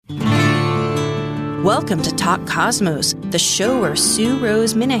Welcome to Talk Cosmos, the show where Sue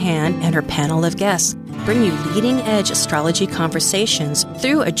Rose Minahan and her panel of guests bring you leading-edge astrology conversations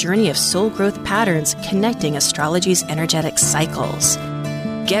through a journey of soul growth patterns connecting astrology's energetic cycles.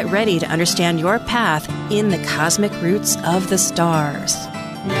 Get ready to understand your path in the cosmic roots of the stars.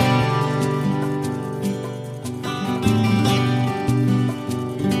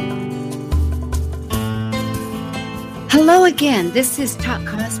 Hello again. This is Talk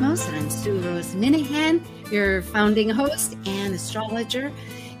Cosmos, and I'm Sue Rose Minahan, your founding host and astrologer.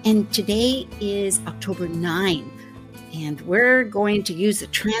 And today is October 9, and we're going to use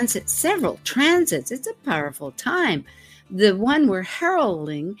several transits. It's a powerful time. The one we're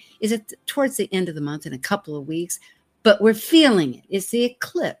heralding is towards the end of the month in a couple of weeks, but we're feeling it. It's the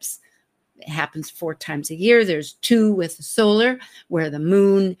eclipse. It happens 4 times a year. There's 2 with the solar, where the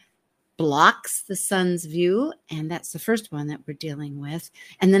moon blocks the sun's view, and that's the first one that we're dealing with.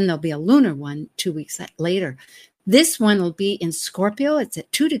 And then there'll be a lunar one 2 weeks later. This one will be in Scorpio. It's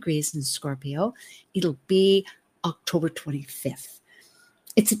at 2 degrees in Scorpio. It'll be October 25th.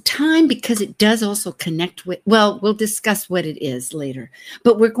 It's a time because it does also connect with, well, we'll discuss what it is later,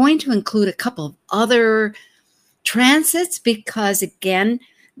 but we're going to include a couple of other transits because, again,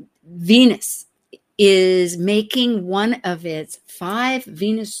 Venus is making one of its 5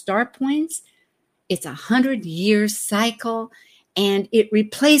 Venus star points. It's a 100-year cycle, and it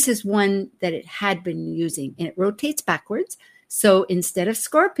replaces one that it had been using, and it rotates backwards. So instead of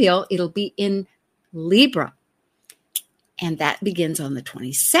Scorpio, it'll be in Libra, and that begins on the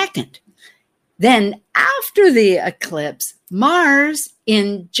 22nd. Then after the eclipse, Mars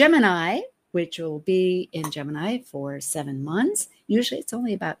in Gemini, which will be in Gemini for 7 months. Usually it's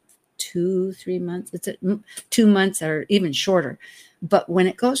only about 2-3 months. It's 2 months or even shorter. But when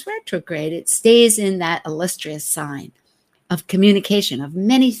it goes retrograde, it stays in that illustrious sign of communication, of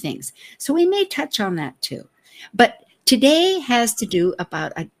many things. So we may touch on that too. But today has to do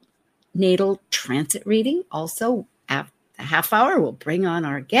about a natal transit reading. Also, after a half hour, we'll bring on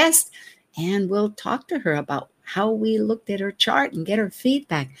our guest and we'll talk to her about how we looked at her chart and get her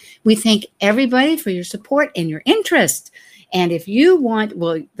feedback. We thank everybody for your support and your interest. And if you want,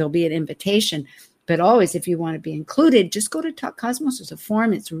 well, there'll be an invitation, but always if you want to be included, just go to Talk Cosmos. There's a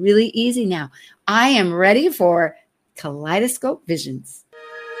form. It's really easy now. I am ready for Kaleidoscope Visions.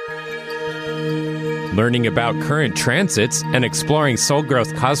 Learning about current transits and exploring soul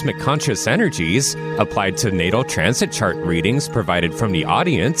growth cosmic conscious energies applied to natal transit chart readings provided from the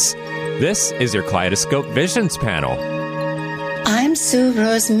audience. This is your Kaleidoscope Visions panel. I'm Sue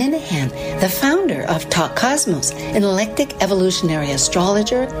Rose Minahan, the founder of Talk Cosmos, an eclectic evolutionary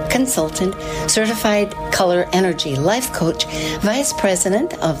astrologer, consultant, certified color energy life coach, vice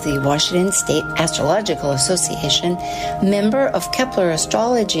president of the Washington State Astrological Association, member of Kepler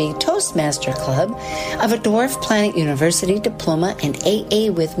Astrology Toastmaster Club, of a Dwarf Planet University diploma and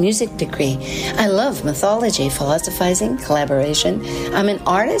AA with music degree. I love mythology, philosophizing, collaboration. I'm an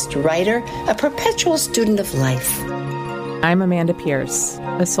artist, writer, a perpetual student of life. I'm Amanda Pierce,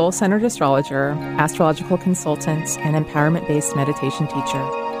 a soul-centered astrologer, astrological consultant, and empowerment-based meditation teacher.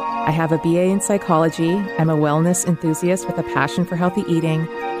 I have a BA in psychology, I'm a wellness enthusiast with a passion for healthy eating,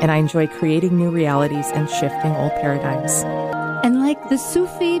 and I enjoy creating new realities and shifting old paradigms. And like the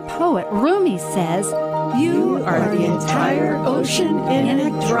Sufi poet Rumi says, you are the entire ocean in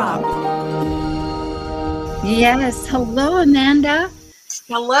a drop. Yes. Hello, Amanda.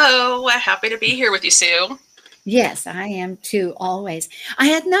 Hello. Happy to be here with you, Sue. Yes, I am too, always. I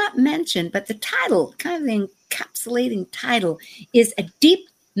had not mentioned, but the title, kind of the encapsulating title, is A Deep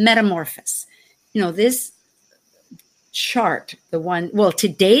Metamorphosis. You know, this chart,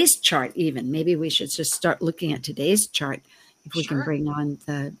 today's chart even, maybe we should just start looking at today's chart if we can bring on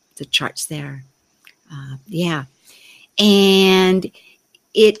the charts there. And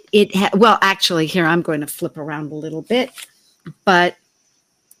actually, here I'm going to flip around a little bit, but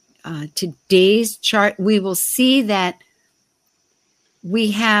today's chart, we will see that we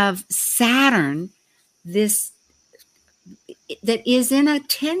have Saturn, this that is in a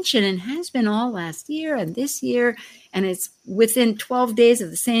tension and has been all last year and this year, and it's within 12 days of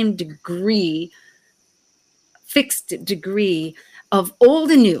the same degree, fixed degree of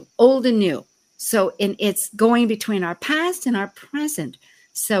old and new. So, and it's going between our past and our present.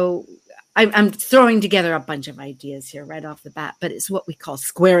 So I'm throwing together a bunch of ideas here right off the bat, but it's what we call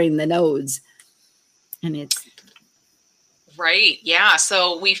squaring the nodes. And it's right. Yeah.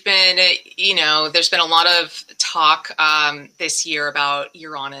 So we've been, there's been a lot of talk this year about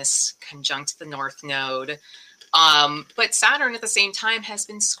Uranus conjunct the North Node. But Saturn at the same time has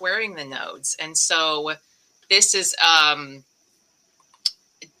been squaring the nodes. And so this is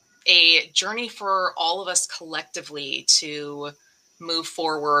a journey for all of us collectively to move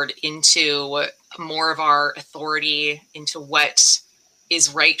forward into more of our authority, into what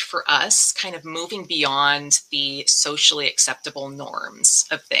is right for us, kind of moving beyond the socially acceptable norms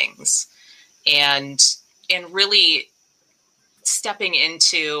of things, and really stepping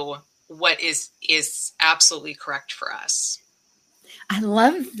into what is absolutely correct for us. I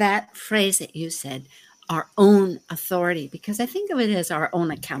love that phrase that you said, our own authority, because I think of it as our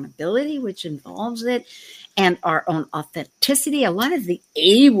own accountability, which involves it, and our own authenticity. A lot of the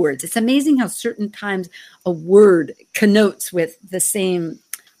A words, it's amazing how certain times a word connotes with the same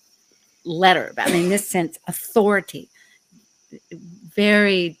letter. I mean, in this sense, authority,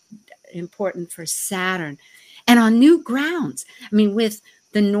 very important for Saturn. And on new grounds, I mean, with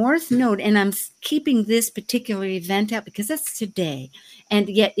the North Node, and I'm keeping this particular event out because that's today, and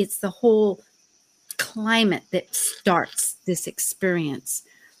yet it's the whole climate that starts this experience.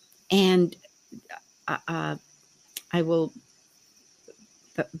 And I will,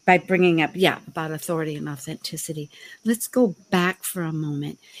 by bringing up, about authority and authenticity, let's go back for a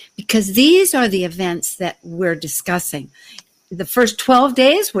moment, because these are the events that we're discussing. The first 12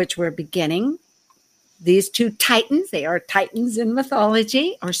 days, which we're beginning, these two titans, they are titans in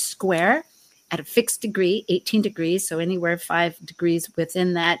mythology, are square at a fixed degree, 18 degrees, so anywhere 5 degrees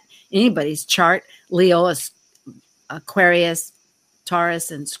within that, anybody's chart, Leo, Aquarius,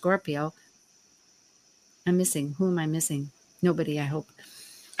 Taurus, and Scorpio. I'm missing. Who am I missing? Nobody, I hope.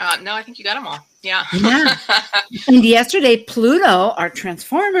 No, I think you got them all. Yeah. Yeah. And yesterday, Pluto, our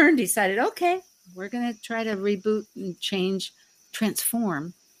transformer, decided, okay, we're going to try to reboot and change,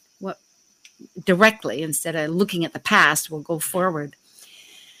 transform what directly instead of looking at the past. We'll go forward.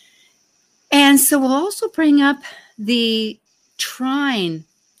 And so we'll also bring up the trine.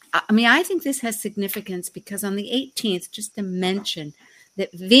 I mean, I think this has significance because on the 18th, just to mention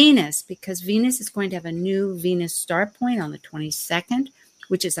that Venus, because Venus is going to have a new Venus star point on the 22nd,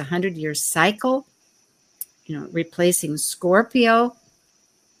 which is a 100-year cycle, replacing Scorpio.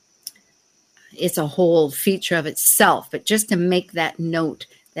 It's a whole feature of itself, but just to make that note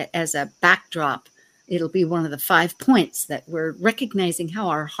that as a backdrop, it'll be one of the 5 points that we're recognizing how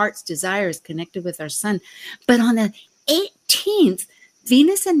our heart's desire is connected with our sun. But on the 18th,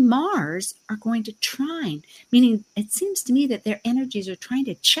 Venus and Mars are going to trine, meaning it seems to me that their energies are trying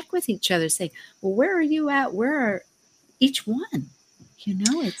to check with each other, saying, well, where are you at? Where are each one?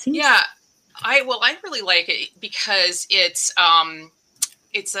 It seems. Yeah, I really like it because it's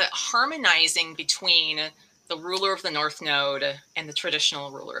a harmonizing between the ruler of the North Node and the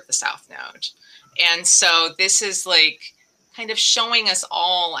traditional ruler of the South Node. And so this is like kind of showing us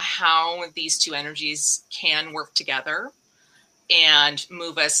all how these two energies can work together and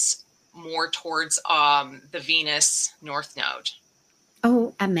move us more towards the Venus North Node.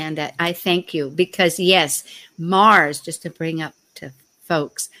 Oh, Amanda, I thank you because yes, Mars, just to bring up to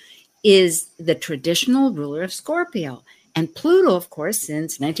folks, is the traditional ruler of Scorpio. And Pluto, of course,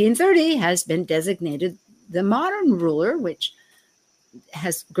 since 1930 has been designated the modern ruler, which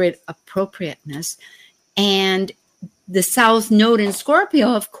has great appropriateness. And the South Node in Scorpio,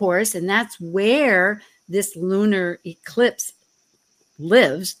 of course, and that's where this lunar eclipse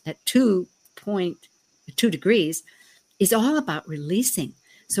lives at 2 degrees, is all about releasing.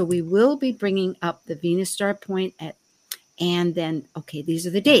 So we will be bringing up the Venus star point and then, okay, these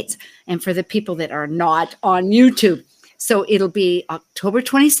are the dates. And for the people that are not on YouTube, so it'll be October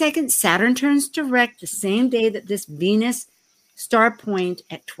 22nd, Saturn turns direct the same day that this Venus star point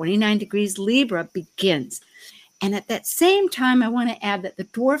at 29 degrees Libra begins. And at that same time, I want to add that the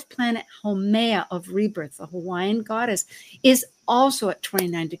dwarf planet Haumea of rebirth, the Hawaiian goddess, is also at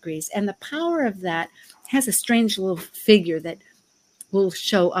 29 degrees. And the power of that has a strange little figure that will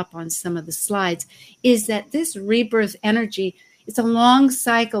show up on some of the slides, is that this rebirth energy, it's a long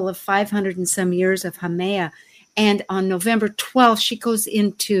cycle of 500 and some years of Haumea. And on November 12th, she goes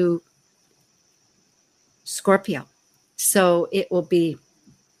into Scorpio. So it will be,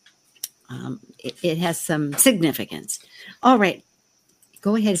 it has some significance. All right.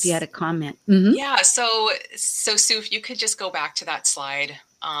 Go ahead if you had a comment. Mm-hmm. Yeah. So Sue, if you could just go back to that slide.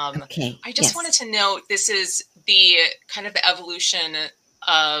 Okay. I just wanted to note, this is the kind of the evolution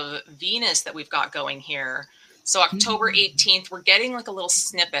of Venus that we've got going here. So October 18th, we're getting like a little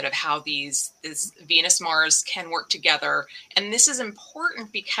snippet of how this Venus Mars can work together. And this is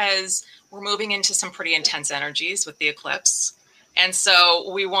important because we're moving into some pretty intense energies with the eclipse. And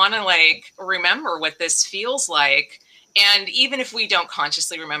so we want to remember what this feels like. And even if we don't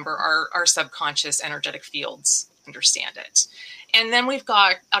consciously remember, our subconscious energetic fields understand it. And then we've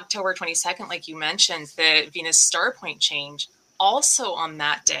got October 22nd, like you mentioned, the Venus star point change. also on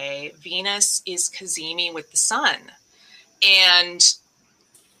that day, Venus is cazimi with the sun. And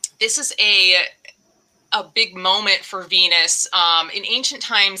this is a big moment for Venus. In ancient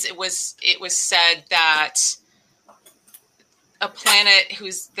times, it was said that a planet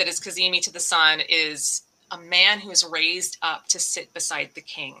that is cazimi to the sun is a man who's raised up to sit beside the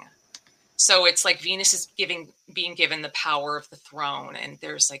king. So it's like Venus is being given the power of the throne, and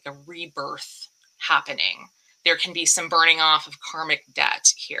there's like a rebirth happening. There can be some burning off of karmic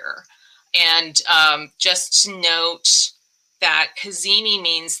debt here. And just to note that cazimi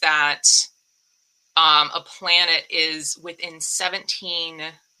means that a planet is within 17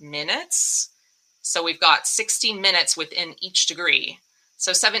 minutes. So we've got 60 minutes within each degree.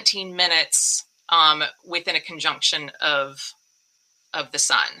 So 17 minutes within a conjunction of the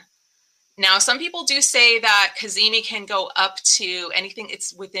sun. Now, some people do say that cazimi can go up to anything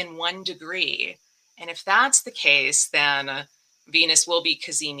it's within 1 degree. And if that's the case, then Venus will be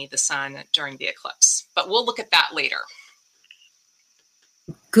cazimi the sun during the eclipse. But we'll look at that later.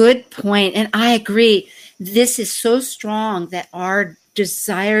 Good point. And I agree. This is so strong that our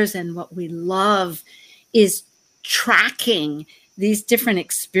desires and what we love is tracking these different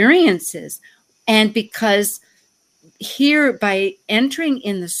experiences. And because here, by entering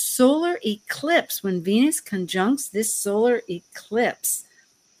in the solar eclipse, when Venus conjuncts this solar eclipse,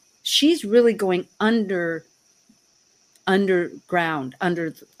 she's really going underground,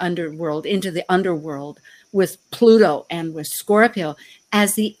 underworld, into the underworld with Pluto and with Scorpio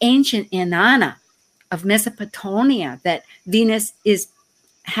as the ancient Inanna of Mesopotamia that Venus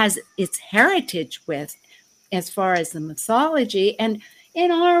has its heritage with as far as the mythology. And in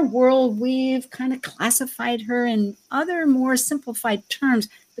our world, we've kind of classified her in other more simplified terms,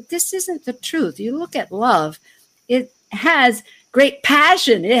 but this isn't the truth. You look at love, it has great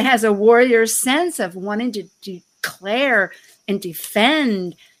passion. It has a warrior sense of wanting to declare and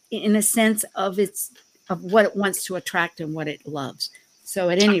defend in a sense of what it wants to attract and what it loves. So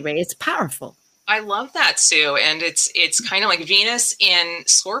at any rate, it's powerful. I love that, Sue. And it's kind of like Venus in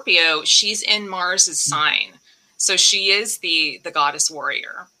Scorpio. She's in Mars's sign. So she is the goddess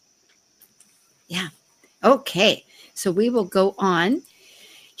warrior. Yeah. Okay. So we will go on.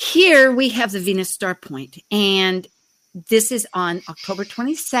 Here we have the Venus star point, and this is on October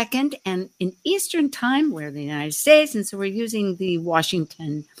 22nd, and in Eastern time, we're in the United States, and so we're using the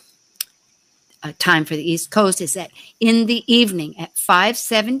Washington time for the East Coast, is that in the evening at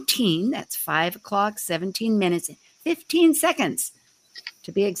 5:17, that's 5 o'clock, 17 minutes, and 15 seconds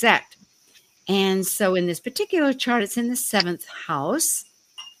to be exact. And so in this particular chart, it's in the 7th house,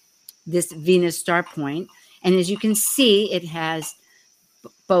 this Venus star point. And as you can see, it has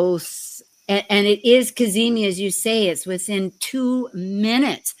both, and it is cazimi, as you say, it's within 2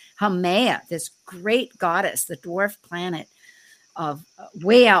 minutes. Haumea, this great goddess, the dwarf planet of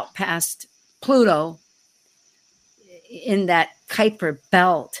way out past Pluto in that Kuiper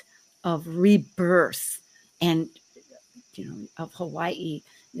belt of rebirth and, of Hawaii.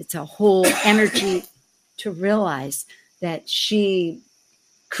 It's a whole energy to realize that she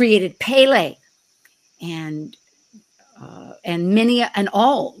created Pele and many and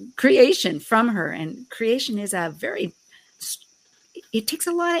all creation from her. And creation is it takes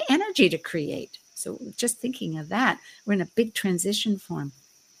a lot of energy to create. So just thinking of that, we're in a big transition form.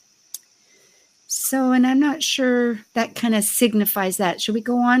 So, and I'm not sure that kind of signifies that. Should we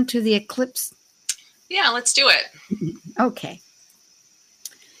go on to the eclipse? Yeah, let's do it. Okay.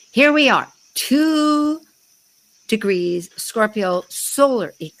 Here we are, 2 degrees Scorpio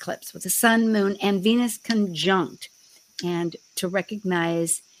solar eclipse with the sun, moon, and Venus conjunct. And to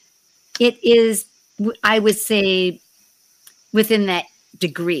recognize it is, I would say, within that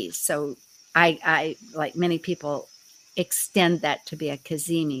degree. So I like many people, extend that to be a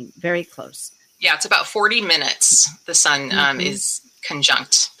cazimi, very close. Yeah, it's about 40 minutes. The sun is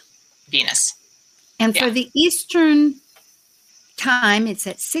conjunct Venus. And for the Eastern time, it's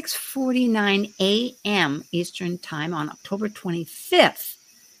at 6:49 a.m. Eastern time on October 25th.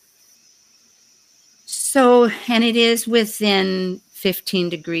 So, and it is within 15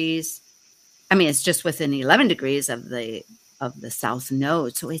 degrees. I mean, it's just within 11 degrees of the south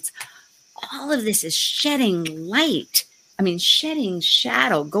node. So it's all of this is shedding light. I mean, shedding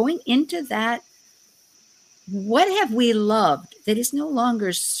shadow, going into that. What have we loved that is no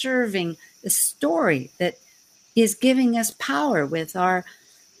longer serving the story that is giving us power with our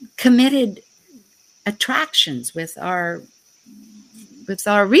committed attractions, with our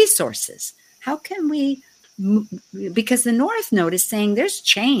resources? How can we, because the North Node is saying there's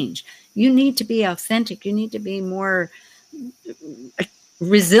change. You need to be authentic. You need to be more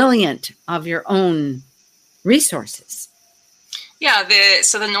resilient of your own resources. Yeah,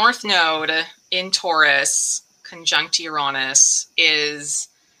 so the North Node in Taurus conjunct Uranus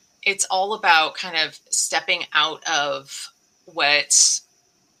it's all about kind of stepping out of what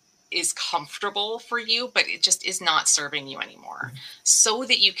is comfortable for you, but it just is not serving you anymore, so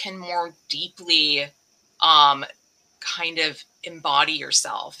that you can more deeply kind of embody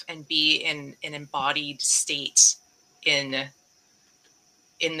yourself and be in an embodied state in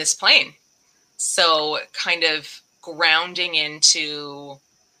this plane. So kind of grounding into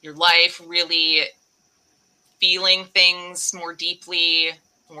your life, really feeling things more deeply,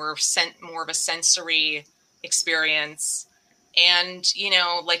 more of a sensory experience. And,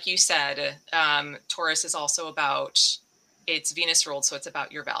 like you said, Taurus is also about, it's Venus ruled, so it's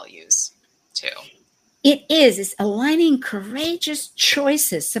about your values too. It is. It's aligning courageous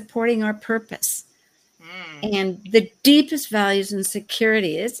choices, supporting our purpose. And the deepest values and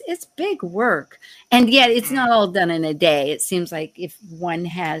security. It's big work. And yet it's not all done in a day. It seems like if one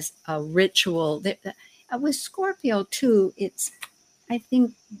has a ritual. With Scorpio too, I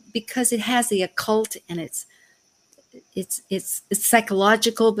think because it has the occult and it's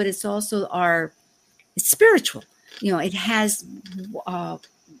psychological, but it's also it's spiritual. It has,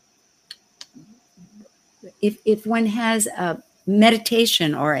 if one has a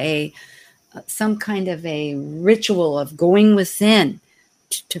meditation or some kind of a ritual of going within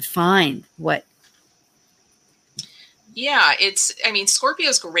to find what. Yeah,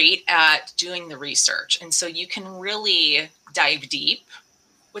 Scorpio's great at doing the research. And so you can really dive deep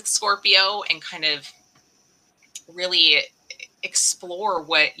with Scorpio and kind of really explore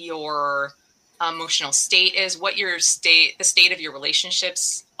what your emotional state is, what the state of your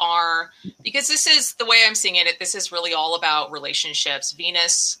relationships are, because this is the way I'm seeing it. This is really all about relationships.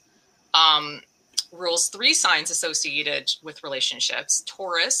 Venus rules 3 signs associated with relationships: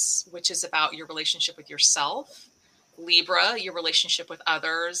 Taurus, which is about your relationship with yourself; Libra, your relationship with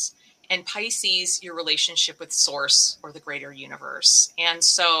others; and Pisces, your relationship with Source or the greater universe. And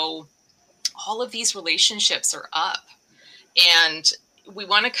so all of these relationships are up, and we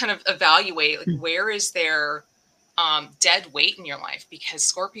want to kind of evaluate, like, where is there dead weight in your life, because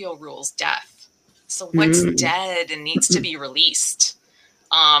Scorpio rules death. So what's dead and needs to be released?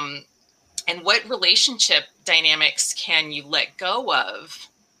 And what relationship dynamics can you let go of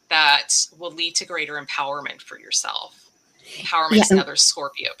that will lead to greater empowerment for yourself? Empowerment is another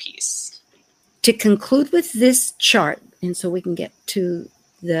Scorpio piece. To conclude with this chart, and so we can get to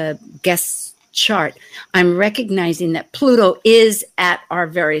the guest chart, I'm recognizing that Pluto is at our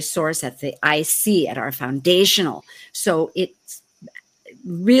very source, at the IC, at our foundational. So it's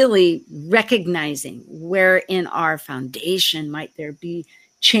really recognizing where in our foundation might there be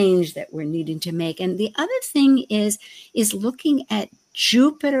change that we're needing to make. And the other thing is looking at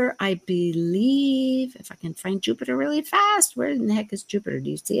Jupiter. I believe, if I can find Jupiter really fast, where in the heck is Jupiter?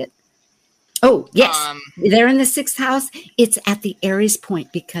 Do you see it? Oh, yes. They're in the 6th house. It's at the Aries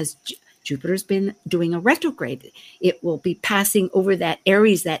point, because Jupiter's been doing a retrograde. It will be passing over that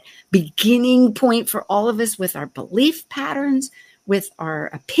Aries, that beginning point for all of us, with our belief patterns, with our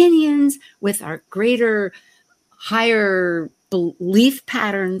opinions, with our greater, higher belief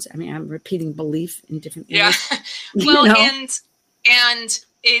patterns. I mean, I'm repeating belief in different ways. Yeah. Well, and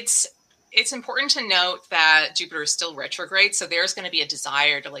it's important to note that Jupiter is still retrograde. So there's going to be a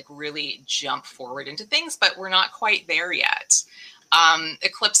desire to like really jump forward into things, but we're not quite there yet.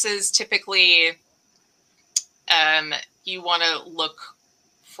 Eclipses typically, you want to look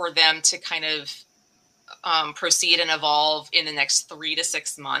for them to kind of proceed and evolve in the next 3 to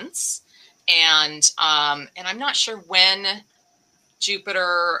 6 months. And I'm not sure when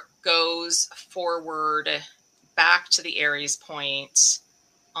Jupiter goes forward back to the Aries point.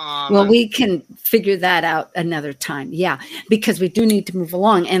 Well, we can figure that out another time. Yeah, because we do need to move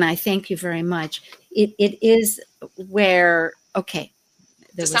along. And I thank you very much. It is where, okay.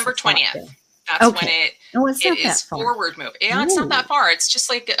 December 20th. That's when it is forward move. Yeah, it's not that far. It's just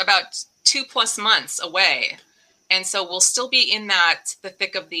like about 2+ months away. And so we'll still be in the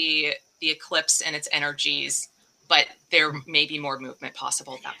thick of the eclipse and its energies, but there may be more movement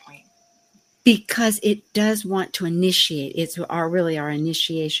possible at that point. Because it does want to initiate. It's our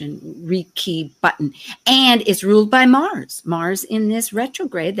initiation rekey button. And it's ruled by Mars. Mars in this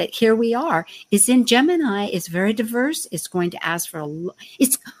retrograde that here we are is in Gemini. It's very diverse. It's going to ask for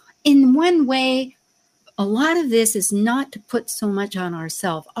it's in one way, a lot of this is not to put so much on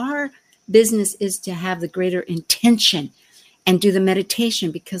ourselves. Our business is to have the greater intention and do the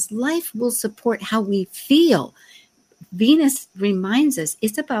meditation, because life will support how we feel. Venus reminds us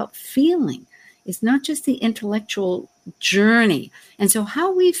it's about feeling. It's not just the intellectual journey. And so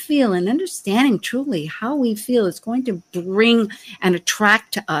how we feel and understanding truly how we feel is going to bring and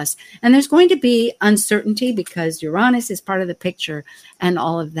attract to us. And there's going to be uncertainty because Uranus is part of the picture and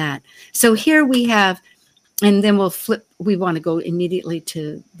all of that. So here we have, and then we'll flip, we want to go immediately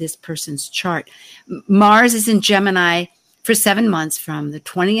to this person's chart. Mars is in Gemini for 7 months from the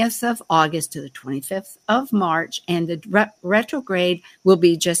 20th of August to the 25th of March. And the retrograde will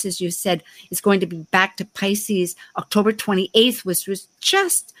be, just as you said, it's going to be back to Pisces October 28th, which was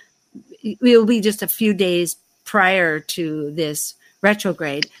just, it will be just a few days prior to this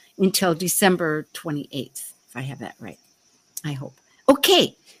retrograde until December 28th, if I have that right, I hope.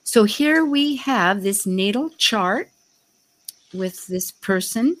 Okay, so here we have this natal chart with this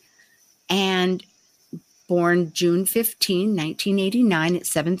person, and born June 15, 1989 at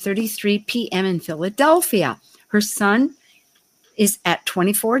 7:33 p.m. in Philadelphia. Her sun is at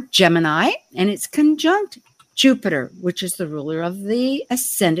 24 Gemini, and it's conjunct Jupiter, which is the ruler of the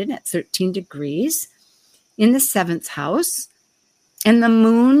ascendant at 13 degrees in the 7th house. And the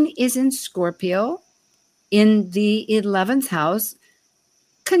moon is in Scorpio in the 11th house,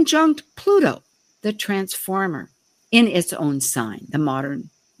 conjunct Pluto, the transformer, in its own sign, the modern,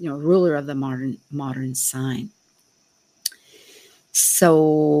 ruler of the modern sign.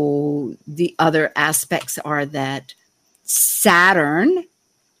 So the other aspects are that Saturn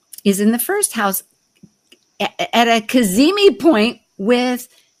is in the first house at a Cazimi point with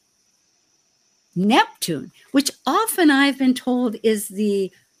Neptune, which often I've been told is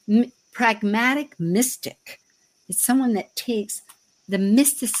the pragmatic mystic. It's someone that takes the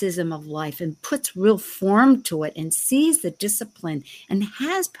mysticism of life and puts real form to it and sees the discipline and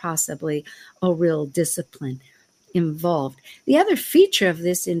has possibly a real discipline involved. The other feature of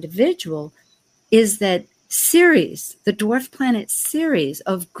this individual is that Ceres, the dwarf planet Ceres,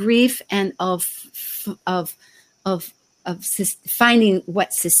 of grief and of finding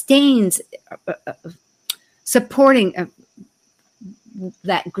what sustains, supporting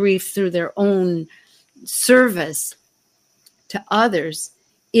that grief through their own service to others,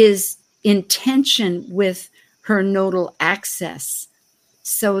 is in tension with her nodal axis.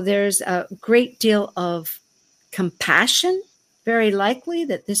 So there's a great deal of compassion, very likely,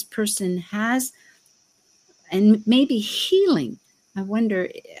 that this person has, and maybe healing. I wonder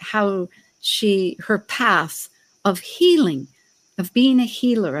how her path of healing, of being a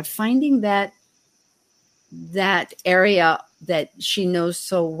healer, of finding that area that she knows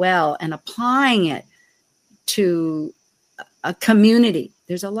so well and applying it to a community.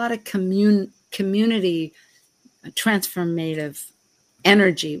 There's a lot of community transformative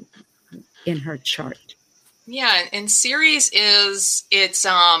energy in her chart. Yeah, and Ceres has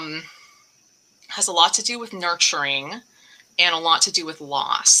a lot to do with nurturing and a lot to do with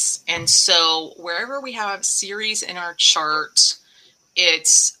loss. And so wherever we have Ceres in our chart,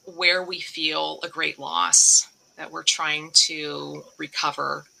 it's where we feel a great loss that we're trying to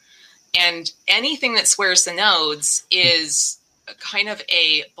recover. And anything that squares the nodes is kind of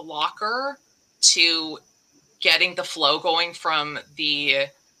a blocker to getting the flow going from the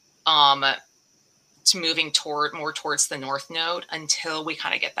to moving more towards the north node until we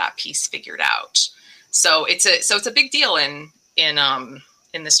kind of get that piece figured out. So it's a big deal in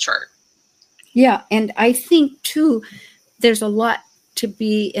this chart. Yeah, and I think too, there's a lot to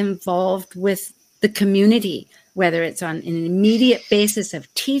be involved with the community, whether it's on an immediate basis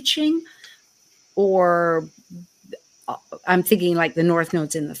of teaching, or I'm thinking like the north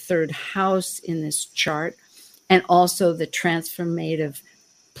node's in the 3rd house in this chart, and also the transformative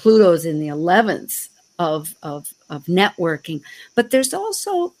Pluto's in the 11th of networking. But there's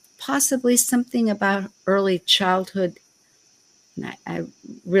also possibly something about early childhood. And I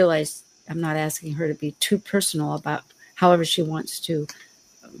realize I'm not asking her to be too personal about however she wants to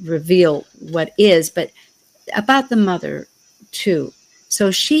reveal what is, but about the mother too.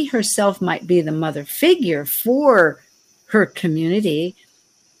 So she herself might be the mother figure for her community,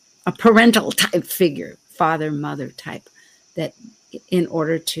 a parental type figure, father, mother type, that in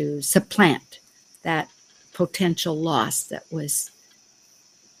order to supplant that potential loss that was,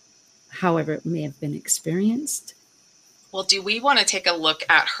 however it may have been experienced. Well, do we want to take a look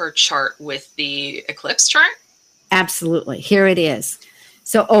at her chart with the eclipse chart? Absolutely. Here it is.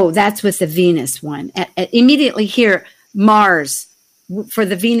 So, that's with the Venus one. Immediately here, Mars, for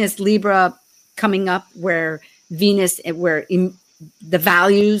the Venus Libra coming up, where the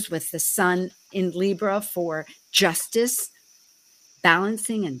values with the sun in Libra for justice,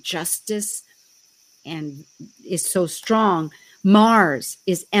 balancing and justice, and is so strong. Mars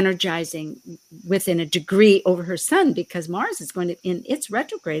is energizing within a degree over her sun, because Mars is going to, in its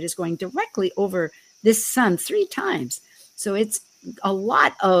retrograde, is going directly over this sun 3 times. So it's a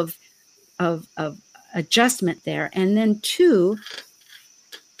lot of adjustment there. And then 2,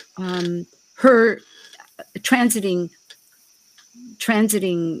 her transiting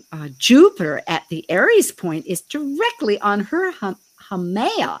Jupiter at the Aries point is directly on her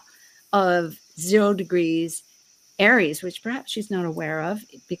Haumea of 0 degrees Aries, which perhaps she's not aware of,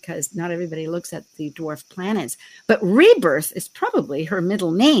 because not everybody looks at the dwarf planets. But Rebirth is probably her middle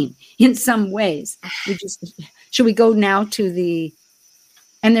name in some ways. Should we go now to the,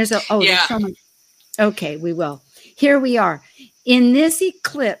 and there's a, oh, yeah. There's someone. Okay, we will. Here we are. In this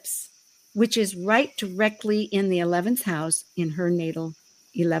eclipse, which is right directly in the 11th house, in her natal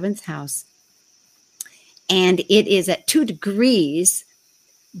 11th house, and it is at 2 degrees.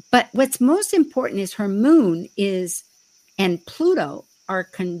 But what's most important is her moon and Pluto are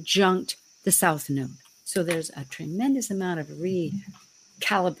conjunct the south node. So there's a tremendous amount of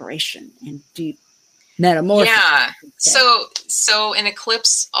recalibration and deep metamorphosis. Yeah. So an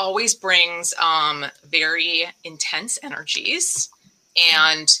eclipse always brings very intense energies,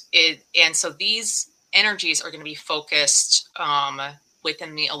 and so these energies are going to be focused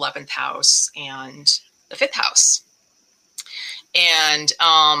within the 11th house and the 5th house. And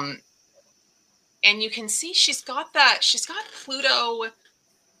you can see she's got Pluto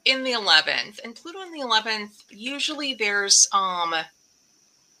in the 11th, and Pluto in the 11th, usually there's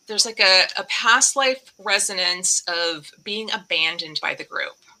like a past life resonance of being abandoned by the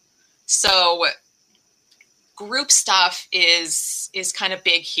group. So group stuff is kind of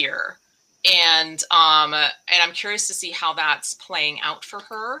big here. And I'm curious to see how that's playing out for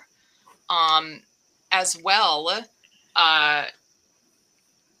her. As well,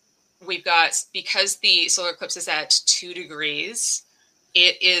 we've got, because the solar eclipse is at 2 degrees,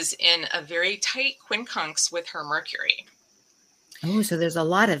 it is in a very tight quincunx with her Mercury. Oh, so there's a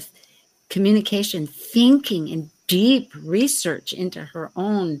lot of communication, thinking, and deep research into her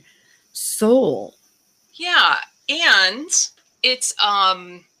own soul. Yeah, and it's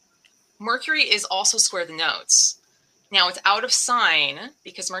Mercury is also square the nodes. Now it's out of sign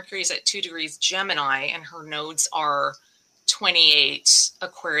because Mercury is at 2 degrees Gemini, and her nodes are 28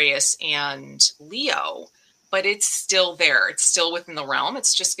 Aquarius and Leo, but it's still there. It's still within the realm.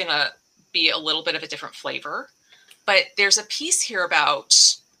 It's just going to be a little bit of a different flavor. But there's a piece here about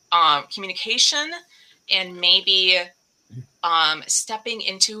communication and maybe stepping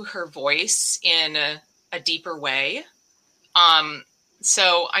into her voice in a deeper way.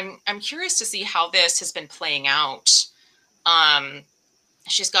 So I'm curious to see how this has been playing out.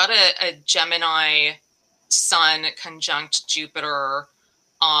 She's got a Gemini Sun conjunct Jupiter,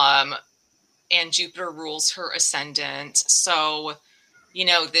 and Jupiter rules her ascendant. So,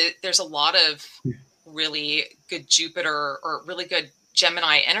 there's a lot of really good Jupiter or really good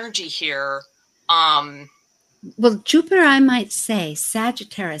Gemini energy here. Well, Jupiter, I might say,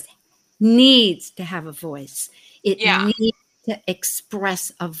 Sagittarius needs to have a voice. It needs to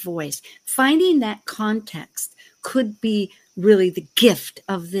express a voice. Finding that context could be really the gift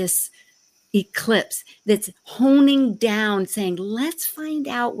of this eclipse, that's honing down, saying, let's find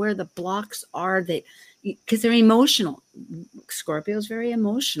out where the blocks are, that because they're emotional. Scorpio is very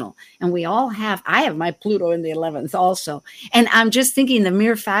emotional, and I have my Pluto in the 11th also. And I'm just thinking the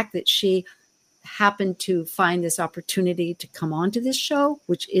mere fact that she happened to find this opportunity to come onto this show,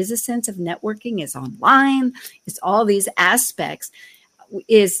 which is a sense of networking, is online, it's all these aspects,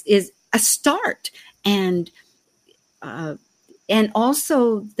 is a start. And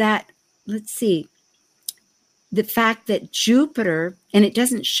also that, let's see, the fact that Jupiter, and it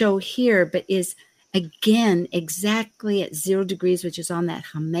doesn't show here, but is again exactly at 0 degrees, which is on that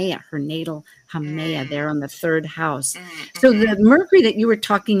Haumea, her natal Haumea, there on the 3rd house. Mm-hmm. So the Mercury that you were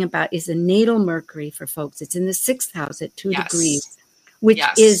talking about is a natal Mercury for folks. It's in the 6th house at 2 degrees, which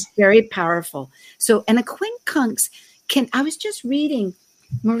is very powerful. So, and a quincunx I was just reading,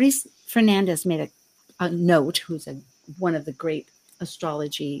 Maurice Fernandez made a note, who's one of the great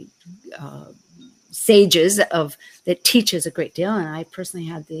astrology sages that teaches a great deal. And I personally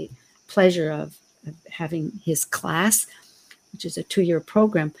had the pleasure of having his class, which is a 2-year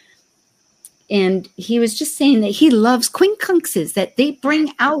program. And he was just saying that he loves quincunxes, that they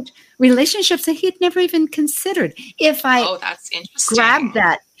bring out relationships that he had never even considered. If I that's interesting. Grab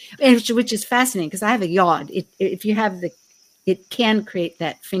that, which is fascinating, because I have a yod. If you have it can create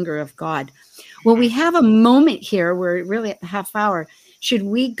that finger of God. Well, we have a moment here where really at the half hour, should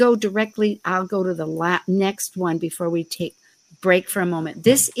we go directly? I'll go to the next one before we take break for a moment.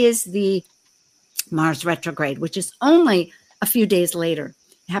 This is the Mars retrograde, which is only a few days later.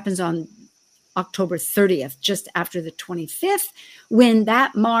 It happens on October 30th, just after the 25th, when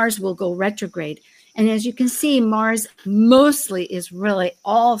that Mars will go retrograde. And as you can see, Mars mostly is really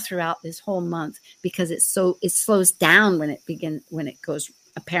all throughout this whole month, because it slows down when it goes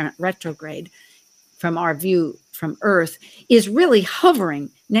apparent retrograde. From our view from Earth, is really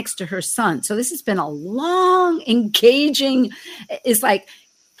hovering next to her sun. So this has been a long, engaging, it's like,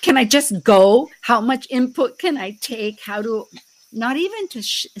 can I just go? How much input can I take? How to, not even to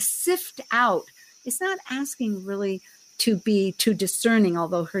sift out. It's not asking really to be too discerning,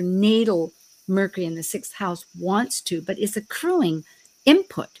 although her natal Mercury in the 6th house wants to, but it's accruing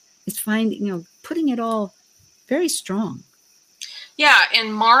input. It's finding, putting it all very strong. Yeah,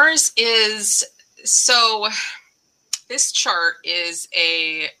 and Mars is, so this chart is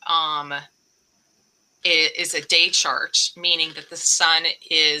a day chart, meaning that the sun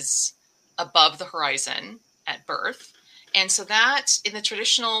is above the horizon at birth. And so that, in the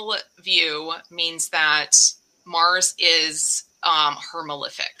traditional view, means that Mars is her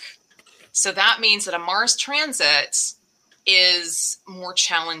malefic. So that means that a Mars transit is more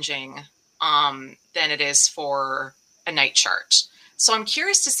challenging than it is for a night chart. So I'm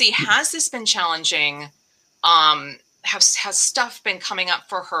curious to see, has this been challenging? Has stuff been coming up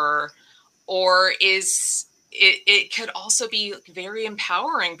for her? Or is it could also be very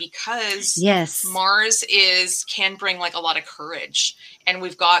empowering, because yes, Mars can bring like a lot of courage. And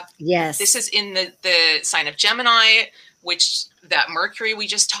we've got, this is in the sign of Gemini, which that Mercury we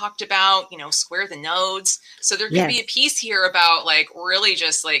just talked about, square the nodes. So there could be a piece here about like really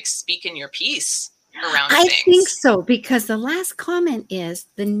just like speaking your piece around things. I think so, because the last comment is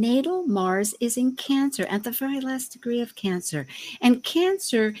the natal Mars is in Cancer, at the very last degree of Cancer. And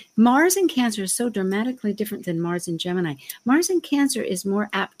Cancer, Mars in Cancer is so dramatically different than Mars in Gemini. Mars in Cancer is more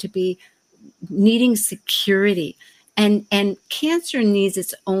apt to be needing security. And Cancer needs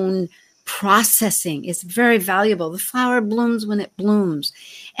its own processing. It's very valuable. The flower blooms when it blooms.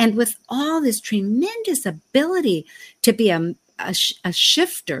 And with all this tremendous ability to be a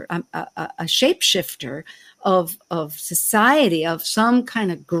shifter, a shapeshifter of society, of some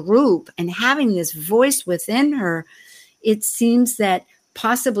kind of group, and having this voice within her, it seems that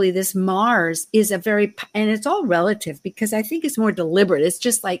possibly this Mars is and it's all relative, because I think it's more deliberate. It's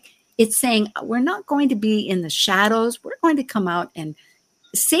just like, it's saying, we're not going to be in the shadows. We're going to come out and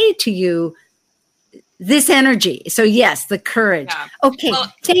say to you this energy. So yes, the courage. Yeah. Okay.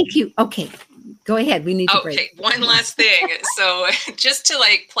 Well, thank you. Okay. Go ahead. We need to break. Okay, one last thing. So just to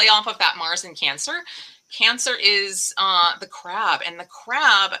like play off of that Mars in Cancer, Cancer is the crab. And the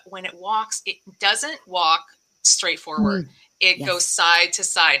crab, when it walks, it doesn't walk straight forward. It goes side to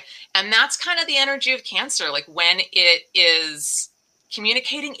side. And that's kind of the energy of Cancer. Like when it is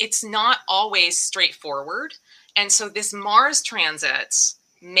communicating, it's not always straightforward. And so this Mars transit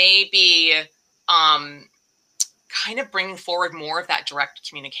may be kind of bringing forward more of that direct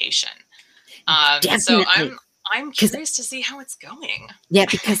communication. So I'm curious to see how it's going. Yeah,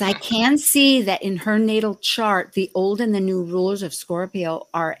 because I can see that in her natal chart, the old and the new rulers of Scorpio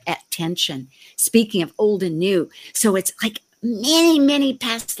are at tension. Speaking of old and new. So it's like many, many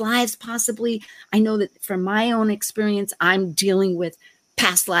past lives, possibly. I know that from my own experience, I'm dealing with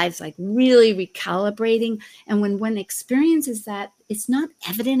past lives, like really recalibrating. And when one experiences that, it's not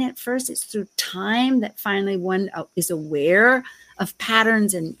evident at first. It's through time that finally one is aware of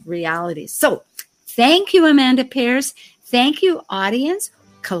patterns and realities. So thank you, Amanda Pearce. Thank you, audience.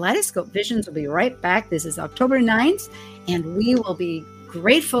 Kaleidoscope Visions will be right back. This is October 9th, and we will be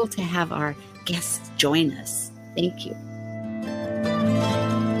grateful to have our guests join us. Thank you.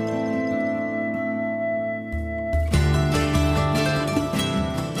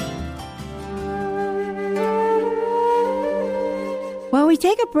 While we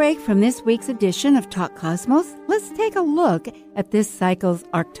take a break from this week's edition of Talk Cosmos, let's take a look at this cycle's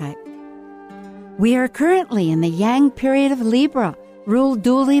archetype. We are currently in the Yang period of Libra, ruled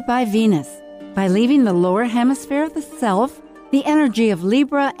dually by Venus. By leaving the lower hemisphere of the self, the energy of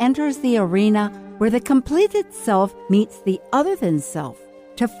Libra enters the arena where the completed self meets the other than self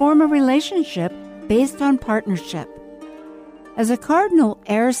to form a relationship based on partnership. As a cardinal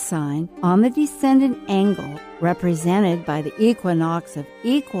air sign on the descendant angle, represented by the equinox of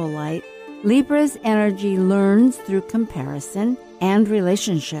equal light, Libra's energy learns through comparison and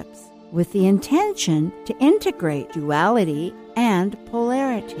relationships, with the intention to integrate duality and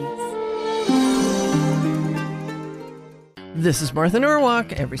polarities. This is Martha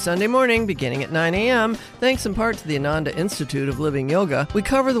Norwalk. Every Sunday morning, beginning at 9 a.m., thanks in part to the Ananda Institute of Living Yoga, we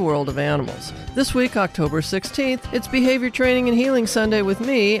cover the world of animals. This week, October 16th, it's Behavior Training and Healing Sunday with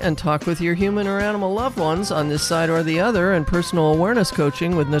me, and talk with your human or animal loved ones on this side or the other, and personal awareness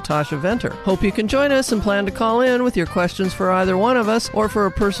coaching with Natasha Venter. Hope you can join us and plan to call in with your questions for either one of us or for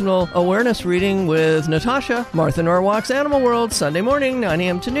a personal awareness reading with Natasha. Martha Norwalk's Animal World, Sunday morning, 9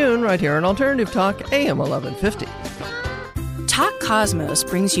 a.m. to noon, right here on Alternative Talk, AM 1150. Talk Cosmos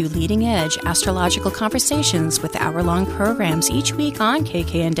brings you leading-edge astrological conversations with hour-long programs each week on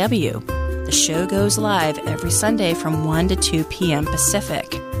KKNW. The show goes live every Sunday from 1 to 2 p.m.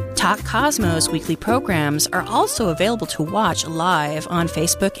 Pacific. Talk Cosmos weekly programs are also available to watch live on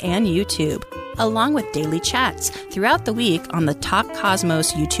Facebook and YouTube, along with daily chats throughout the week on the Talk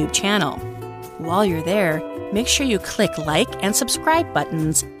Cosmos YouTube channel. While you're there, make sure you click like and subscribe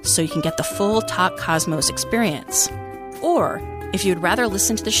buttons so you can get the full Talk Cosmos experience. Or, if you'd rather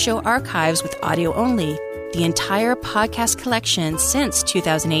listen to the show archives with audio only, the entire podcast collection since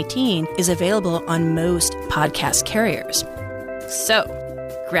 2018 is available on most podcast carriers. So,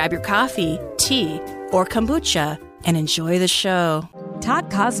 grab your coffee, tea, or kombucha and enjoy the show. Talk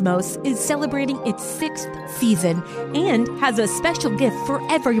Cosmos is celebrating its 6th season and has a special gift for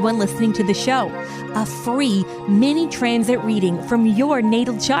everyone listening to the show, a free mini transit reading from your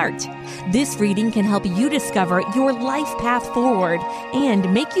natal chart. This reading can help you discover your life path forward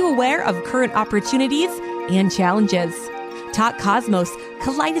and make you aware of current opportunities and challenges. Talk Cosmos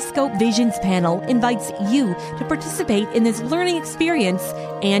Kaleidoscope Visions panel invites you to participate in this learning experience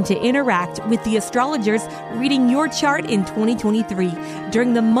and to interact with the astrologers reading your chart in 2023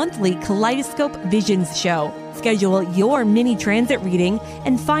 during the monthly Kaleidoscope Visions show. Schedule your mini transit reading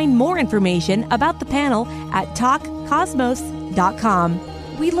and find more information about the panel at talkcosmos.com.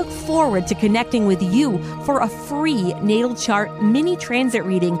 We look forward to connecting with you for a free natal chart mini transit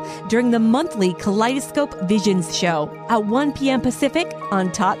reading during the monthly Kaleidoscope Visions show at 1 p.m. Pacific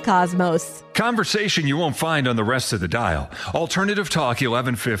on Talk Cosmos. Conversation you won't find on the rest of the dial. Alternative Talk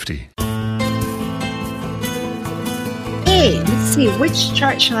 1150. Hey, let's see, which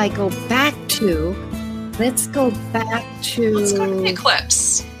chart shall I go back to? Let's go back to... Let's go to the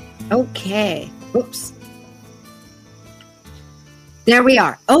eclipse. Okay. Oops. There we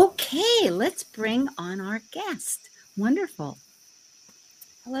are. Okay, let's bring on our guest. Wonderful.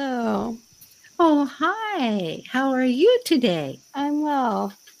 Hello. Oh, hi. How are you today? I'm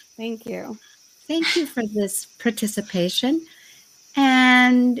well. Thank you. Thank you for this participation.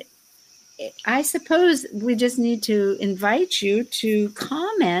 And I suppose we just need to invite you to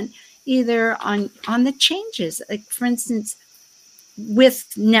comment either on the changes. Like, for instance, with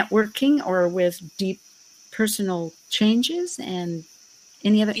networking or with deep personal changes and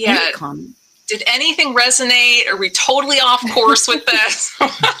any comment. Did anything resonate? Are we totally off course with this?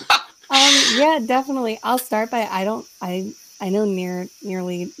 Yeah, definitely. I'll start by I know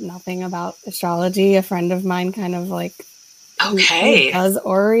nearly nothing about astrology. A friend of mine kind of like who does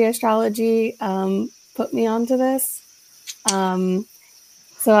Ori astrology put me onto this. So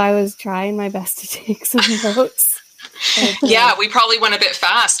I was trying my best to take some notes. Yeah, we probably went a bit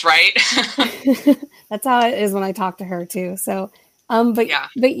fast, right? That's how it is when I talk to her too. So, but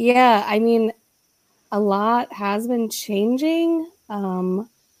yeah, I mean, a lot has been changing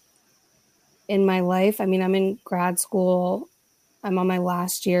in my life. I mean, I'm in grad school. I'm on my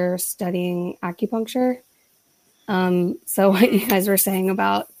last year studying acupuncture. So what you guys were saying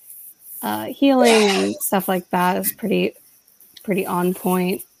about healing and stuff like that is pretty on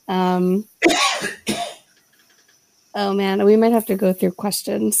point. Oh man, we might have to go through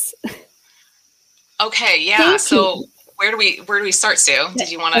questions. Okay, yeah. So where do we start, Sue?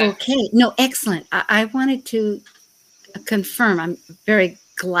 Did you want to? Okay, no, excellent. I wanted to confirm. I'm very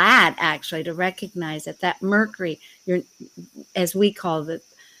glad actually to recognize that Mercury, as we call it,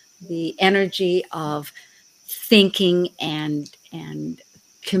 the energy of thinking and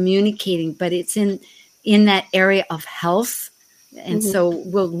communicating, but it's in that area of health, and so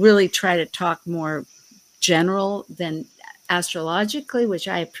we'll really try to talk more general than astrologically, which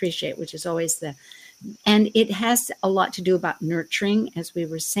I appreciate, which is always and it has a lot to do about nurturing, as we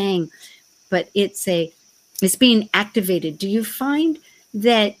were saying, but it's being activated. Do you find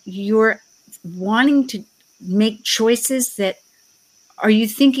that you're wanting to make choices are you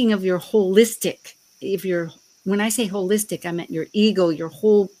thinking of your holistic, when I say holistic, I meant your ego, your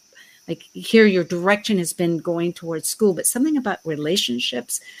whole, like here, your direction has been going towards school, but something about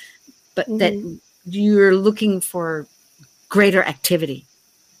relationships, but that you're looking for greater activity?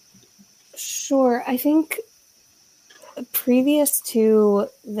 Sure. I think previous to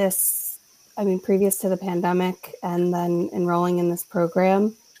this previous to the pandemic and then enrolling in this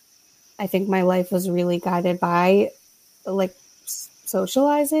program, I think my life was really guided by like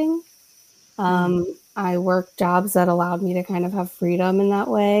socializing. I worked jobs that allowed me to kind of have freedom in that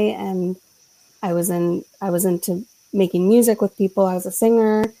way. And I was into making music with people. I was a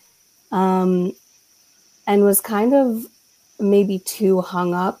singer, and was kind of maybe too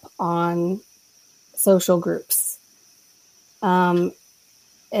hung up on social groups, in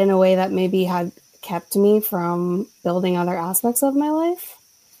a way that maybe had kept me from building other aspects of my life.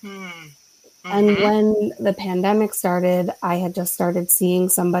 And when the pandemic started, I had just started seeing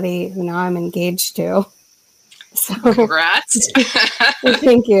somebody who now I'm engaged to. So, congrats.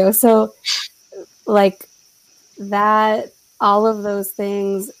 Thank you. So like that, all of those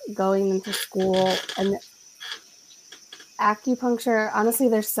things, going into school, and acupuncture, honestly,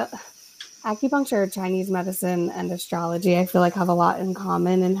 acupuncture, Chinese medicine, and astrology, I feel like have a lot in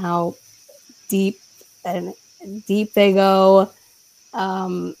common in how deep they go,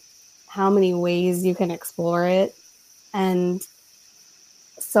 how many ways you can explore it. And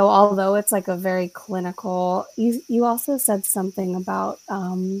so although it's like a very clinical, you also said something about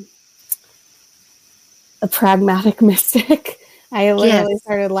a pragmatic mystic. I literally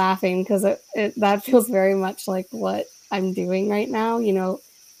started laughing because that feels very much like what I'm doing right now,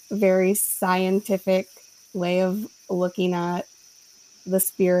 very scientific way of looking at the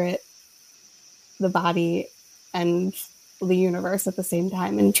spirit, the body, and the universe at the same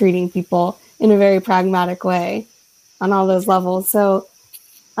time, and treating people in a very pragmatic way on all those levels. So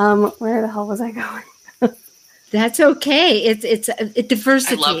where the hell was I going? That's okay. It's a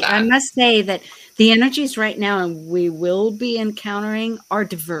diversity. I love that. I must say that the energies right now and we will be encountering are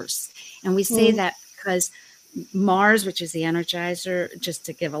diverse. And we say that because Mars, which is the energizer, just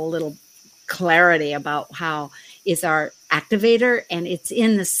to give a little clarity about how, is our activator, and it's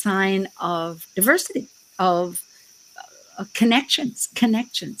in the sign of diversity, of connections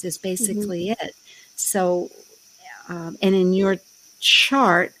is basically it. So, and in your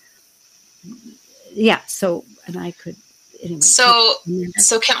chart, and I could, anyway. So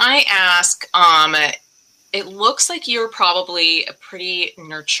can I ask, it looks like you're probably a pretty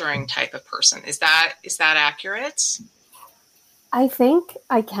nurturing type of person. Is that accurate? I think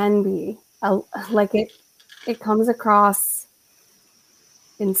I can be. Like it comes across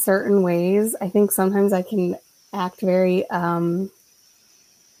in certain ways. I think sometimes I can act very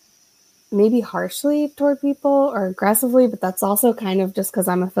maybe harshly toward people or aggressively, but that's also kind of just because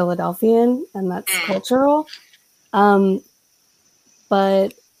I'm a Philadelphian and that's cultural.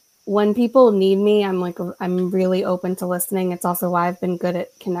 But when people need me, I'm really open to listening. It's also why I've been good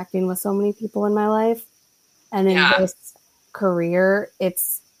at connecting with so many people in my life. And in this career,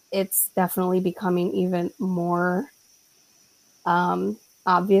 it's definitely becoming even more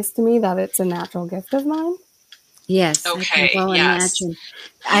obvious to me that it's a natural gift of mine. Yes. Okay. I can well imagine.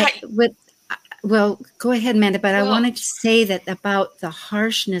 Well, go ahead, Amanda, but I wanted to say that about the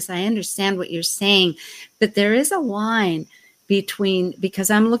harshness, I understand what you're saying, but there is a line between, because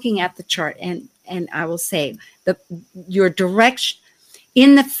I'm looking at the chart and I will say your direction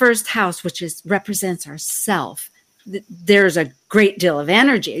in the first house, which represents our self, there's a great deal of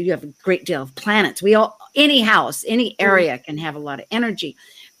energy. You have a great deal of planets. Any house, any area can have a lot of energy,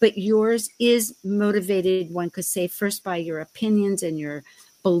 but yours is motivated, one could say, first by your opinions and your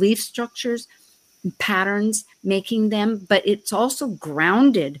belief structures, patterns, making them, but it's also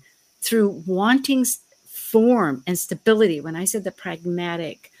grounded through wanting form and stability. When I said the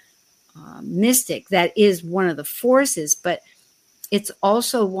pragmatic mystic, that is one of the forces, but it's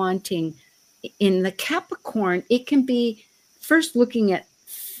also wanting, in the Capricorn, it can be first looking at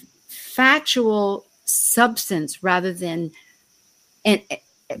factual substance rather than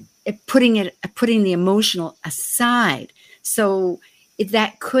putting the emotional aside. So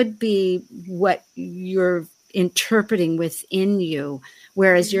that could be what you're interpreting within you,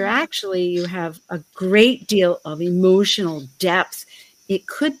 whereas you have a great deal of emotional depth. It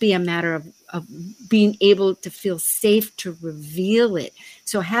could be a matter of being able to feel safe to reveal it.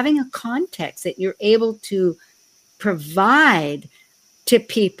 So having a context that you're able to provide to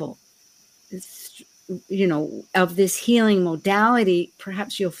people, of this healing modality,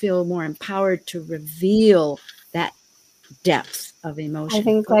 perhaps you'll feel more empowered to reveal that depth of emotion. I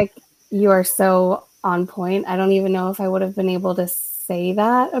think you are so on point. I don't even know if I would have been able to say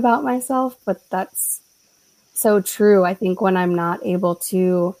that about myself, but that's so true. I think when I'm not able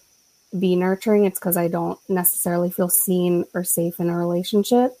to be nurturing, it's because I don't necessarily feel seen or safe in a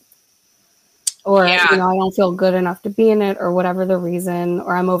relationship, or I don't feel good enough to be in it, or whatever the reason,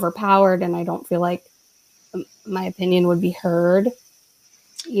 or I'm overpowered and I don't feel like my opinion would be heard.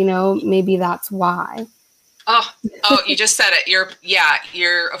 maybe that's why. Oh, you just said it. You're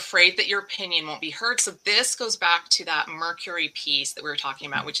afraid that your opinion won't be heard. So this goes back to that Mercury piece that we were talking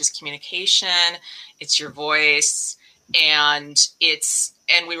about, which is communication. It's your voice, and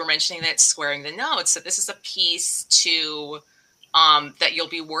we were mentioning that it's squaring the notes. So this is a piece to that you'll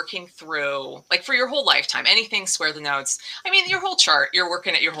be working through, like for your whole lifetime. Anything square the notes. I mean, your whole chart, you're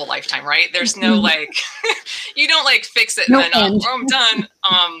working at your whole lifetime, right? There's no like, you don't like fix it and then I'm done.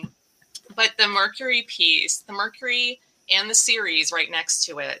 But the Mercury piece, the Mercury and the Ceres right next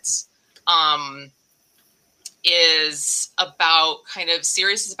to it, is about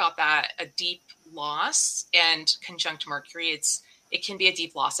Ceres is about that, a deep loss, and conjunct Mercury, it can be a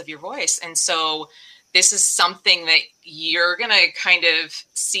deep loss of your voice. And so this is something that you're going to kind of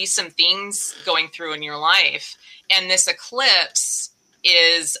see some things going through in your life. And this eclipse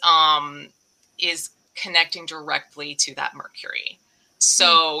is connecting directly to that Mercury.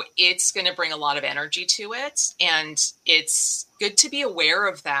 So it's going to bring a lot of energy to it. And it's good to be aware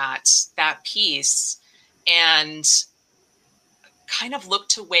of that piece and kind of look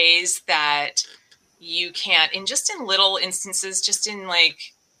to ways that you can, in little instances, just in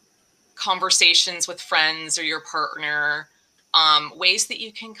like conversations with friends or your partner, ways that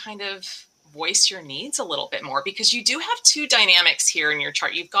you can kind of voice your needs a little bit more, because you do have two dynamics here in your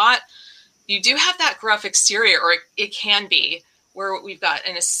chart. You do have that gruff exterior, or it can be, where we've got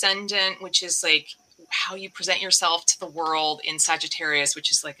an ascendant, which is like how you present yourself to the world in Sagittarius, which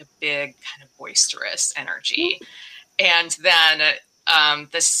is like a big kind of boisterous energy. And then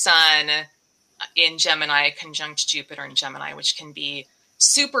the sun in Gemini conjunct Jupiter in Gemini, which can be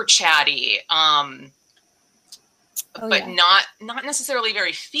super chatty, but not necessarily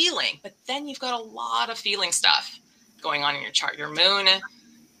very feeling. But then you've got a lot of feeling stuff going on in your chart. Your moon.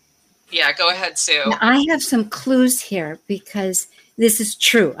 Yeah, go ahead, Sue. Now, I have some clues here because this is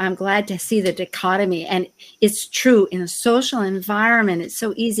true. I'm glad to see the dichotomy, and it's true in a social environment. It's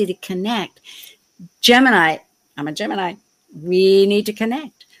so easy to connect. Gemini, I'm a Gemini. We need to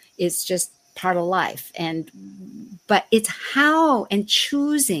connect. It's just part of life. But it's how and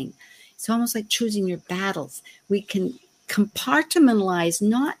choosing. It's almost like choosing your battles. We can compartmentalize,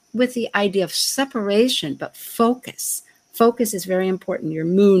 not with the idea of separation, but focus. Focus is very important. Your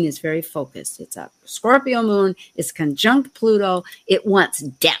moon is very focused. It's a Scorpio moon. It's conjunct Pluto. It wants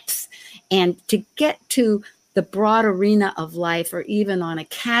depth. And to get to the broad arena of life, or even on a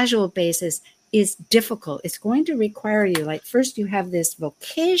casual basis, is difficult. It's going to require you, like, first you have this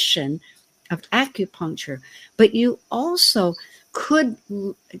vocation of acupuncture, but you also could,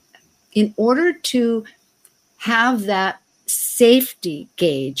 in order to have that safety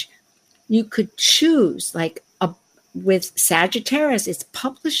gauge, you could choose, like, with Sagittarius, it's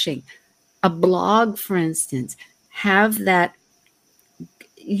publishing a blog, for instance, have that,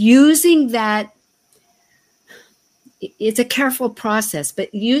 using that, it's a careful process,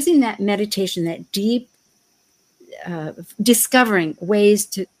 but using that meditation, that deep, discovering ways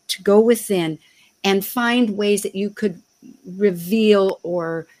to go within and find ways that you could reveal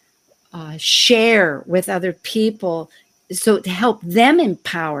or share with other people, so to help them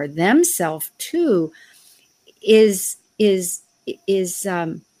empower themselves too, is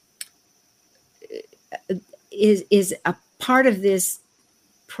a part of this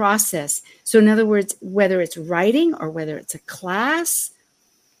process. So in other words, whether it's writing or whether it's a class,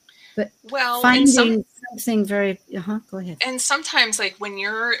 but finding something very, go ahead. And sometimes, like when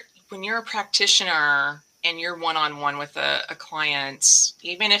you're a practitioner and you're one-on-one with a client,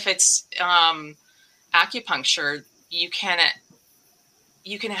 even if it's acupuncture, you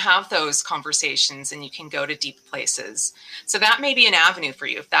can have those conversations and you can go to deep places. So that may be an avenue for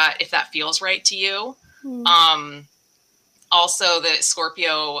you if that feels right to you. Also, the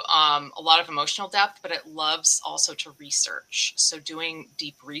Scorpio, a lot of emotional depth, but it loves also to research. So doing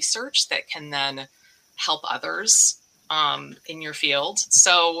deep research that can then help others in your field.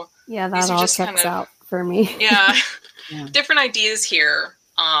 So yeah, that all checks out for me. Yeah. Different ideas here.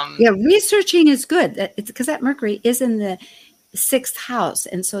 Researching is good. It's because that Mercury is in the 6th house.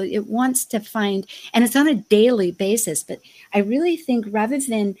 And so it wants to find, and it's on a daily basis. But I really think, rather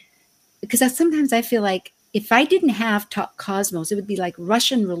than, because sometimes I feel like if I didn't have Talk Cosmos, it would be like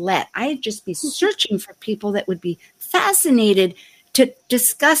Russian roulette. I'd just be searching for people that would be fascinated to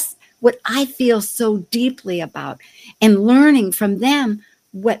discuss what I feel so deeply about and learning from them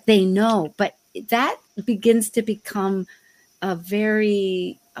what they know. But that begins to become a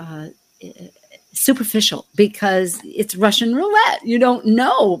very superficial, because it's Russian roulette. You don't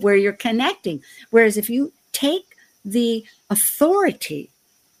know where you're connecting. Whereas if you take the authority,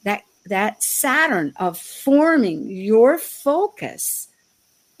 that Saturn of forming your focus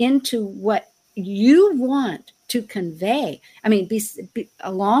into what you want to convey. I mean,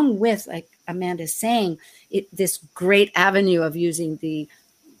 along with, like Amanda's saying, this great avenue of using the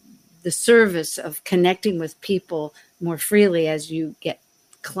service of connecting with people more freely as you get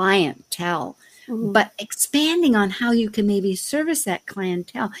clientele, but expanding on how you can maybe service that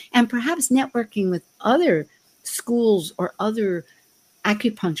clientele and perhaps networking with other schools or other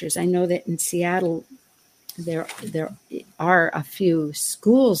acupuncturists. I know that in Seattle, there are a few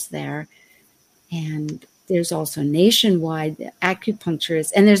schools there, and there's also nationwide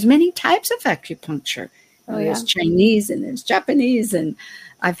acupuncturists, and there's many types of acupuncture. There's Chinese and there's Japanese, and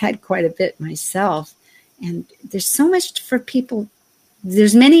I've had quite a bit myself. And there's so much for people.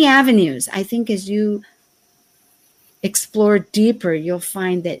 There's many avenues. I think as you explore deeper, you'll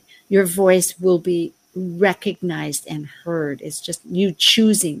find that your voice will be recognized and heard. It's just you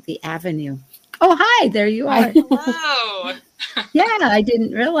choosing the avenue. Oh, hi, there you are. Hello. Yeah, I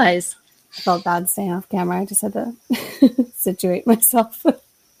didn't realize. I felt bad staying off camera. I just had to situate myself.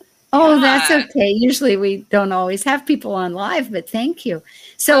 Oh, that's okay. Usually we don't always have people on live, but thank you.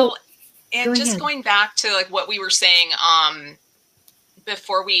 So, going back to like what we were saying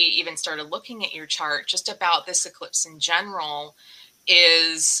before we even started looking at your chart, just about this eclipse in general,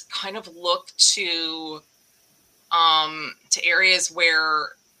 is kind of look to areas where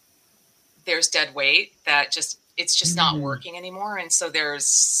there's dead weight that it's just not working anymore, and so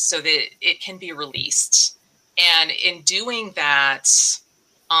that it can be released. And in doing that,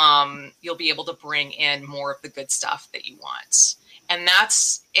 you'll be able to bring in more of the good stuff that you want.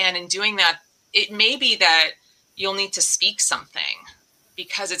 And in doing that, it may be that you'll need to speak something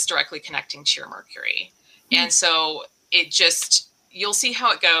because it's directly connecting to your Mercury. And so you'll see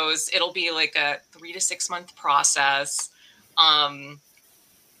how it goes. It'll be like a 3 to 6 month process.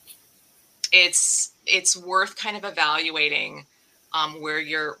 It's worth kind of evaluating where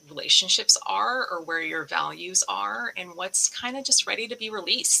your relationships are or where your values are and what's kind of just ready to be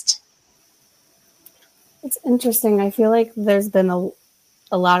released. It's interesting. I feel like there's been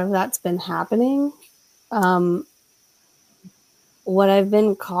a lot of that's been happening. What I've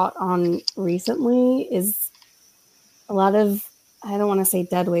been caught on recently is a lot of, I don't want to say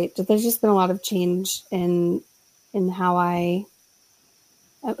dead weight, but there's just been a lot of change in how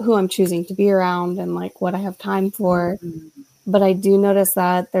who I'm choosing to be around and like what I have time for. But I do notice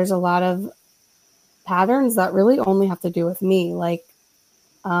that there's a lot of patterns that really only have to do with me, like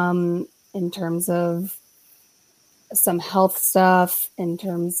in terms of some health stuff, in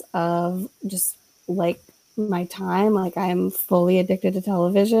terms of just like my time. Like I'm fully addicted to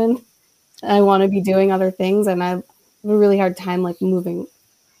television. I want to be doing other things, and I have a really hard time like moving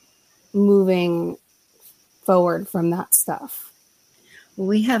forward from that stuff.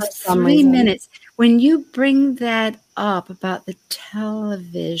 We have 3 minutes. When you bring that up about the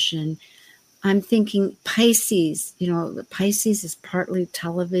television, I'm thinking Pisces. Pisces is partly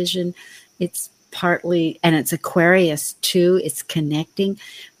television. It's partly, and it's Aquarius too. It's connecting.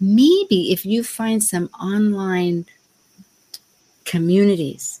 Maybe if you find some online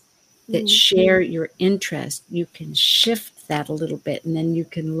communities that share your interest, you can shift that a little bit, and then you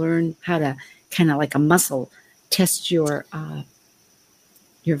can learn how to kind of like a muscle test your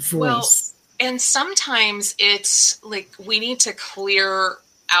voice. Well, and sometimes it's like we need to clear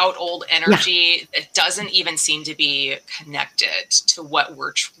out old energy that doesn't even seem to be connected to where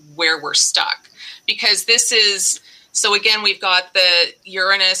we're stuck. Because so again, we've got the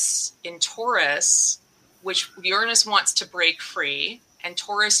Uranus in Taurus, which Uranus wants to break free, and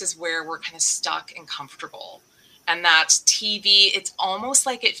Taurus is where we're kind of stuck and comfortable. And that's TV. It's almost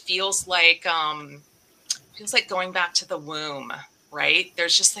like it feels like going back to the womb. Right?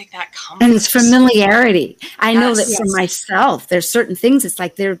 There's just like that comfort. And it's familiarity. I know that for myself, there's certain things. It's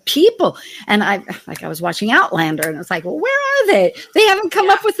like they're people. And I was watching Outlander, and it's like, well, where are they? They haven't come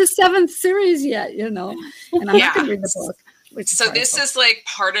up with the 7th series yet, And I'm not going to read the book. So this is like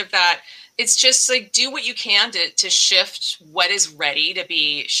part of that. It's just like do what you can to shift what is ready to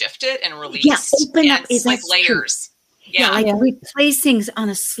be shifted and released. Yeah, open up. It's like layers. True. Yeah, replace things on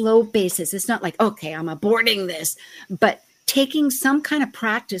a slow basis. It's not like, okay, I'm aborting this, but taking some kind of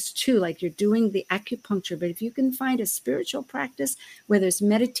practice too, like you're doing the acupuncture, but if you can find a spiritual practice, whether it's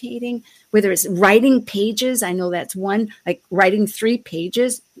meditating, whether it's writing pages, I know that's one, like writing 3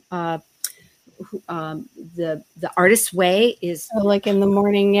 pages. The Artist's Way is like in the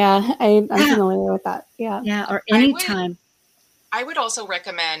morning. Yeah, I'm familiar with that. Yeah, or anytime. I would also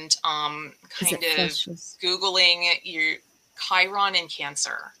recommend kind of Googling your Chiron in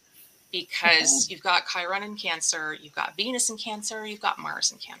Cancer. Because you've got Chiron in Cancer, you've got Venus in Cancer, you've got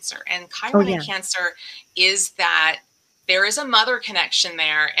Mars in Cancer. And Chiron in Cancer is that there is a mother connection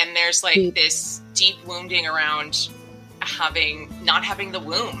there, and there's like this deep wounding around not having the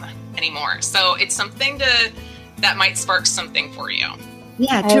womb anymore. So it's something that might spark something for you.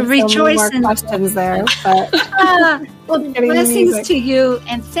 Yeah, to rejoice so many more questions there. But well, blessings to you,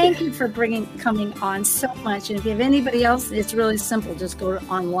 and thank you for coming on so much. And if you have anybody else, it's really simple. Just go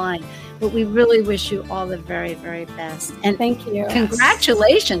online. But we really wish you all the very, very best. And thank you.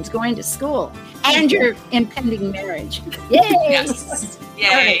 Congratulations going to school and your impending marriage. Yay! Yes. Yay.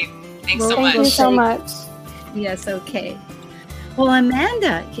 Right. Thanks so much. Thank you so much. Yes, okay. Well,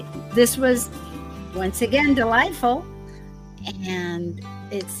 Amanda, this was once again delightful. And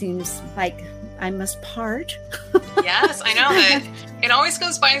it seems like I must part. Yes, I know that it always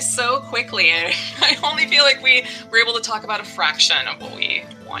goes by so quickly. And I only feel like we were able to talk about a fraction of what we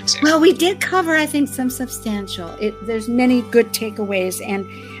want to. Well, we did cover, I think, some substantial. There's many good takeaways. And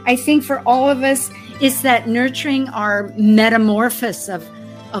I think for all of us, it's that nurturing our metamorphosis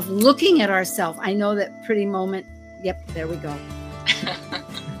of looking at ourselves. I know that pretty moment. Yep, there we go.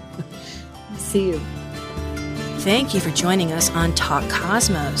 See you. Thank you for joining us on Talk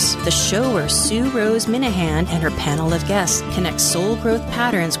Cosmos, the show where Sue Rose Minahan and her panel of guests connect soul growth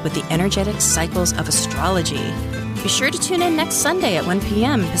patterns with the energetic cycles of astrology. Be sure to tune in next Sunday at 1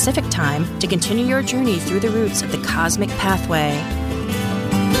 p.m. Pacific Time to continue your journey through the roots of the cosmic pathway.